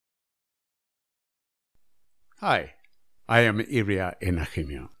Hi, I am Iria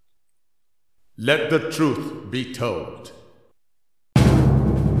Enachimio. Let the truth be told.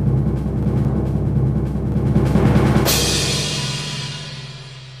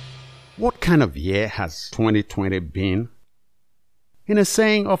 What kind of year has 2020 been? In a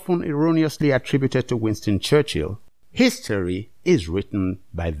saying often erroneously attributed to Winston Churchill, history is written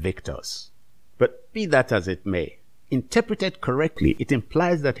by victors. But be that as it may, interpreted correctly, it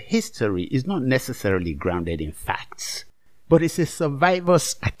implies that history is not necessarily grounded in facts, but is a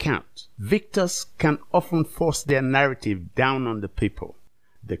survivor's account. Victors can often force their narrative down on the people.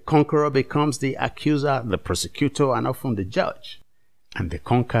 The conqueror becomes the accuser, the prosecutor, and often the judge. And the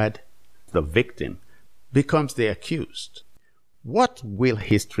conquered, the victim, becomes the accused. What will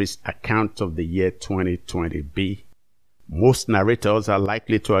history's account of the year 2020 be? Most narrators are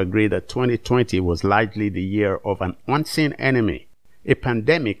likely to agree that 2020 was largely the year of an unseen enemy, a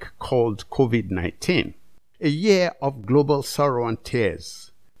pandemic called COVID-19, a year of global sorrow and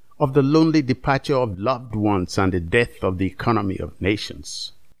tears, of the lonely departure of loved ones and the death of the economy of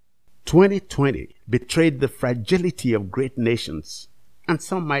nations. 2020 betrayed the fragility of great nations, and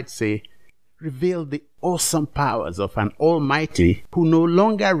some might say, revealed the awesome powers of an Almighty who no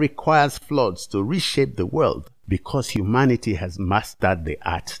longer requires floods to reshape the world, because humanity has mastered the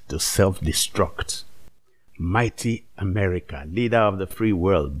art to self-destruct. Mighty America, leader of the free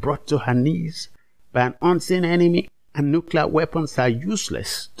world, brought to her knees by an unseen enemy, and nuclear weapons are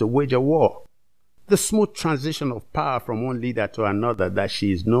useless to wage a war. The smooth transition of power from one leader to another that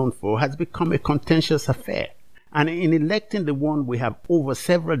she is known for has become a contentious affair, and in electing the one we have over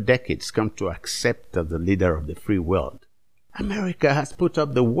several decades come to accept as the leader of the free world, America has put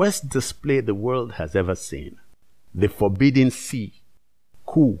up the worst display the world has ever seen. The Forbidden Sea,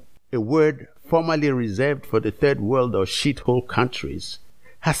 coup, a word formerly reserved for the third world or shithole countries,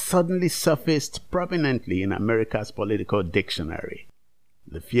 has suddenly surfaced prominently in America's political dictionary.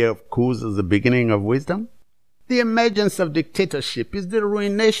 The fear of coups is the beginning of wisdom. The emergence of dictatorship is the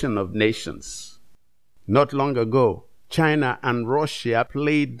ruination of nations. Not long ago, China and Russia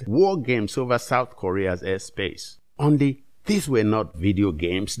played war games over South Korea's airspace. Only these were not video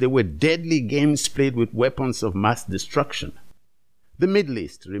games, they were deadly games played with weapons of mass destruction. The Middle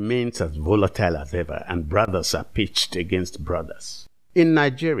East remains as volatile as ever, and brothers are pitched against brothers. In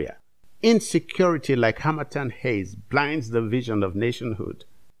Nigeria, insecurity like Harmattan haze blinds the vision of nationhood.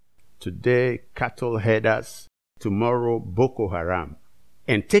 Today, cattle herders, tomorrow, Boko Haram.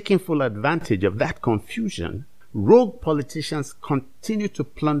 And taking full advantage of that confusion, rogue politicians continue to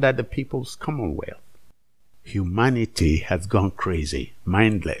plunder the people's commonwealth. Humanity has gone crazy,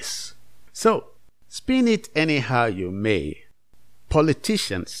 mindless. So, spin it anyhow you may.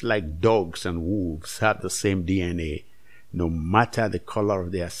 Politicians, like dogs and wolves, have the same DNA. No matter the color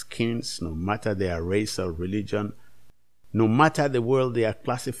of their skins, no matter their race or religion, no matter the world they are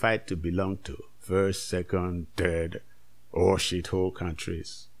classified to belong to, first, second, third, or shithole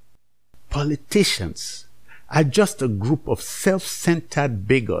countries. Politicians are just a group of self-centered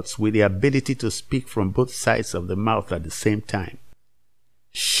bigots with the ability to speak from both sides of the mouth at the same time.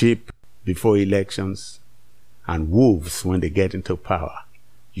 Sheep before elections, and wolves when they get into power,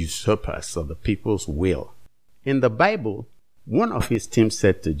 usurpers of the people's will. In the Bible, one of his team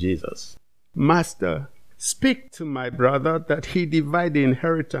said to Jesus, "Master, speak to my brother that he divide the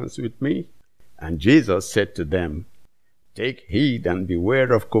inheritance with me." And Jesus said to them, "Take heed and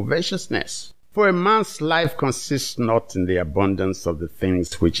beware of covetousness. For a man's life consists not in the abundance of the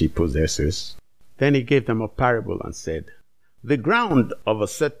things which he possesses." Then he gave them a parable and said, "The ground of a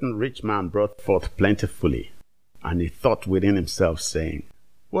certain rich man brought forth plentifully. And he thought within himself, saying,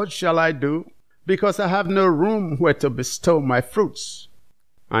 What shall I do? Because I have no room where to bestow my fruits.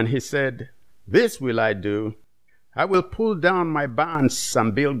 And he said, This will I do. I will pull down my barns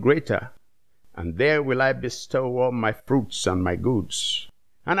and build greater, and there will I bestow all my fruits and my goods.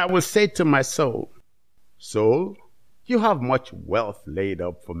 And I will say to my soul, Soul, you have much wealth laid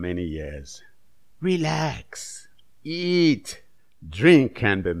up for many years. Relax, eat, drink,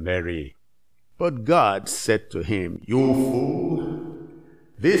 and be merry. But God said to him, You fool,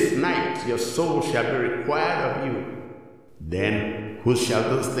 this night your soul shall be required of you. Then whose shall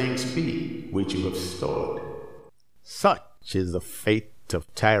those things be which you have stored? Such is the fate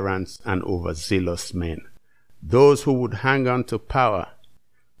of tyrants and overzealous men, those who would hang on to power.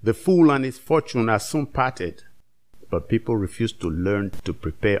 The fool and his fortune are soon parted, but people refuse to learn to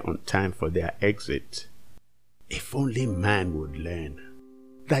prepare on time for their exit. If only man would learn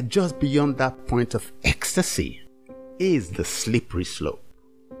that just beyond that point of ecstasy is the slippery slope.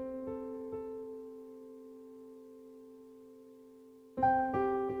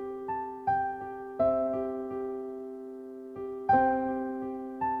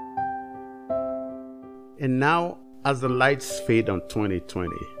 And now, as the lights fade on 2020,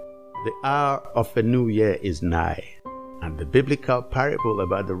 the hour of a new year is nigh, and the biblical parable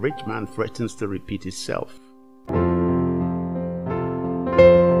about the rich man threatens to repeat itself.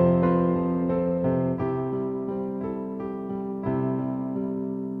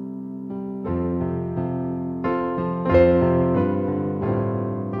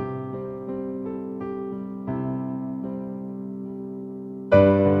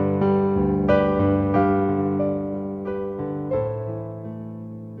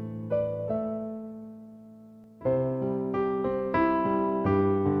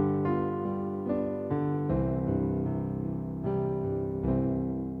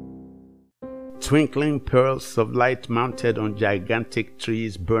 Twinkling pearls of light mounted on gigantic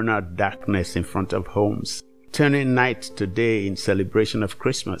trees burn out darkness in front of homes, turning night to day in celebration of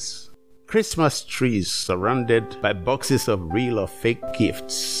Christmas. Christmas trees surrounded by boxes of real or fake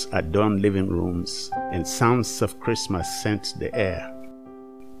gifts adorn living rooms, and sounds of Christmas scent the air.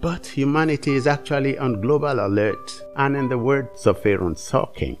 But humanity is actually on global alert, and in the words of Aaron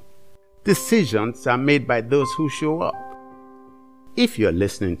Sorkin, decisions are made by those who show up. If you're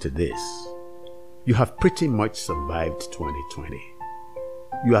listening to this, you have pretty much survived 2020.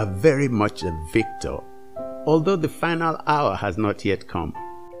 You are very much a victor, although the final hour has not yet come.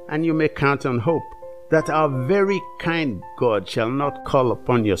 And you may count on hope that our very kind God shall not call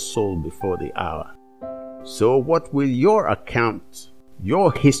upon your soul before the hour. So what will your account,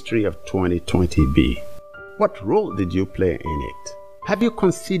 your history of 2020 be? What role did you play in it? Have you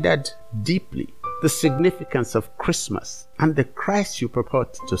considered deeply the significance of Christmas and the Christ you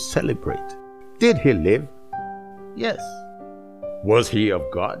purport to celebrate? Did he live? Yes. Was he of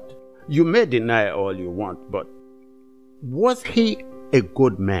God? You may deny all you want, but was he a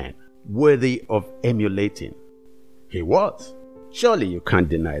good man, worthy of emulating? He was. Surely you can't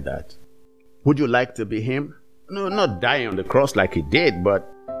deny that. Would you like to be him? No, not die on the cross like he did, but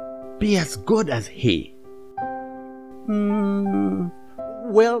be as good as he.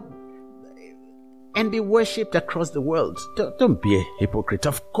 Well, and be worshipped across the world. Don't be a hypocrite.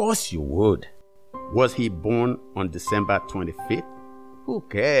 Of course you would. Was he born on December 25th? Who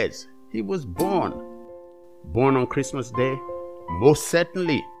cares? He was born. Born on Christmas Day? Most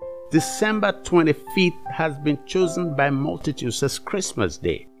certainly. December 25th has been chosen by multitudes as Christmas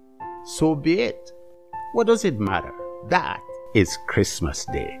Day. So be it. What does it matter? That is Christmas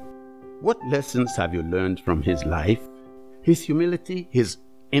Day. What lessons have you learned from his life? His humility, his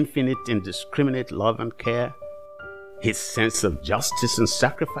infinite indiscriminate love and care, his sense of justice and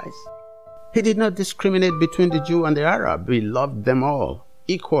sacrifice. He did not discriminate between the Jew and the Arab. He loved them all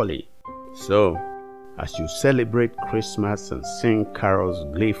equally. So, as you celebrate Christmas and sing carols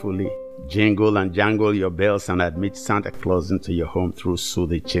gleefully, jingle and jangle your bells and admit Santa Claus into your home through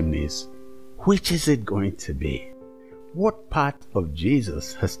sooty chimneys, which is it going to be? What part of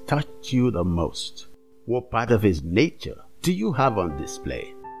Jesus has touched you the most? What part of his nature do you have on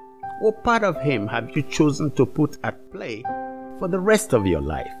display? What part of him have you chosen to put at play for the rest of your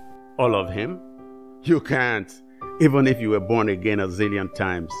life? All of him? You can't, even if you were born again a zillion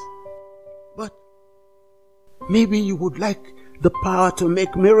times. But maybe you would like the power to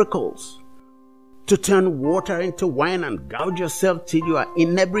make miracles, to turn water into wine and gouge yourself till you are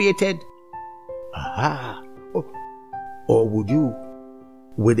inebriated. Aha! Or would you,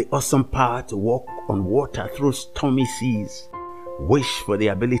 with the awesome power to walk on water through stormy seas, wish for the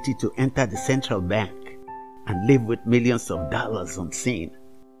ability to enter the central bank and live with millions of dollars unseen?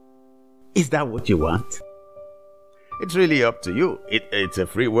 Is that what you want? It's really up to you. It's a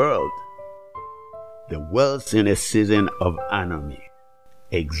free world. The world's in a season of anomie.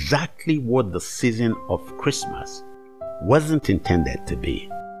 Exactly what the season of Christmas wasn't intended to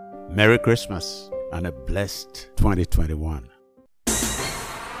be. Merry Christmas and a blessed 2021.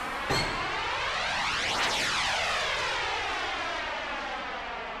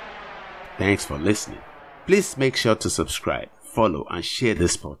 Thanks for listening. Please make sure to subscribe, follow, and share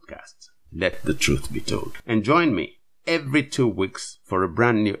this podcast. Let the truth be told. And join me every 2 weeks for a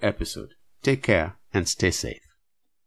brand new episode. Take care and stay safe.